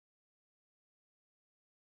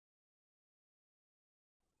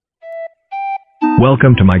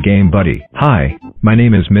Welcome to my game, buddy. Hi, my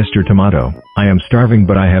name is Mr. Tomato. I am starving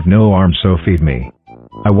but I have no arms, so feed me.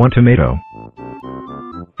 I want tomato.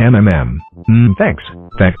 Thanks.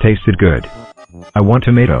 That tasted good. I want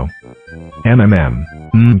tomato.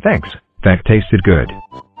 Thanks. That tasted good.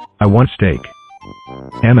 I want steak.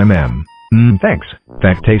 Thanks.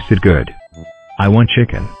 That tasted good. I want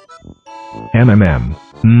chicken.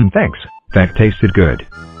 Thanks. That tasted good.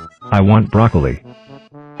 I want broccoli.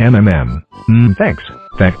 Thanks.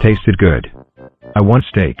 That tasted good. I want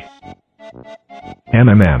steak.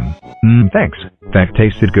 Thanks. That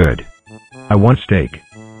tasted good. I want steak.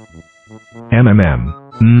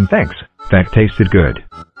 Thanks. That tasted good.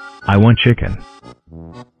 I want chicken.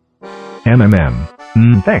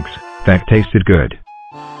 Thanks. That tasted good.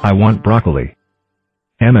 I want broccoli.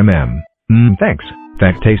 Thanks.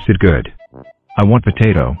 That tasted good. I want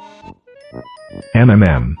potato.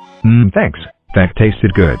 Thanks. That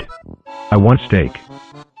tasted good. I want steak.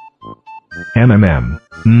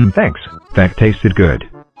 Thanks. That tasted good.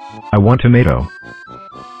 I want tomato.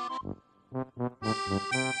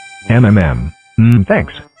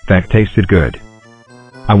 Thanks. That tasted good.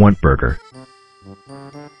 I want burger.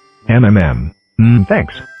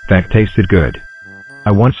 Thanks. That tasted good.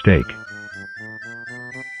 I want steak.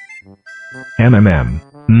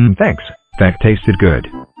 Thanks. That tasted good.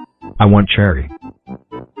 I want cherry.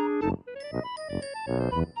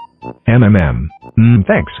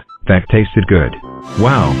 Thanks. That tasted good.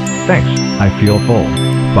 Wow, thanks. I feel full.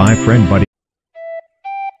 Bye, friend, buddy.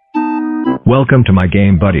 Welcome to my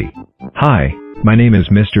game, buddy. Hi, my name is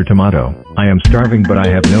Mr. Tomato. I am starving but I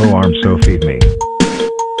have no arms, so feed me.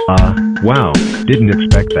 Wow, didn't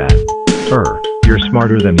expect that. You're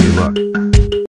smarter than you look.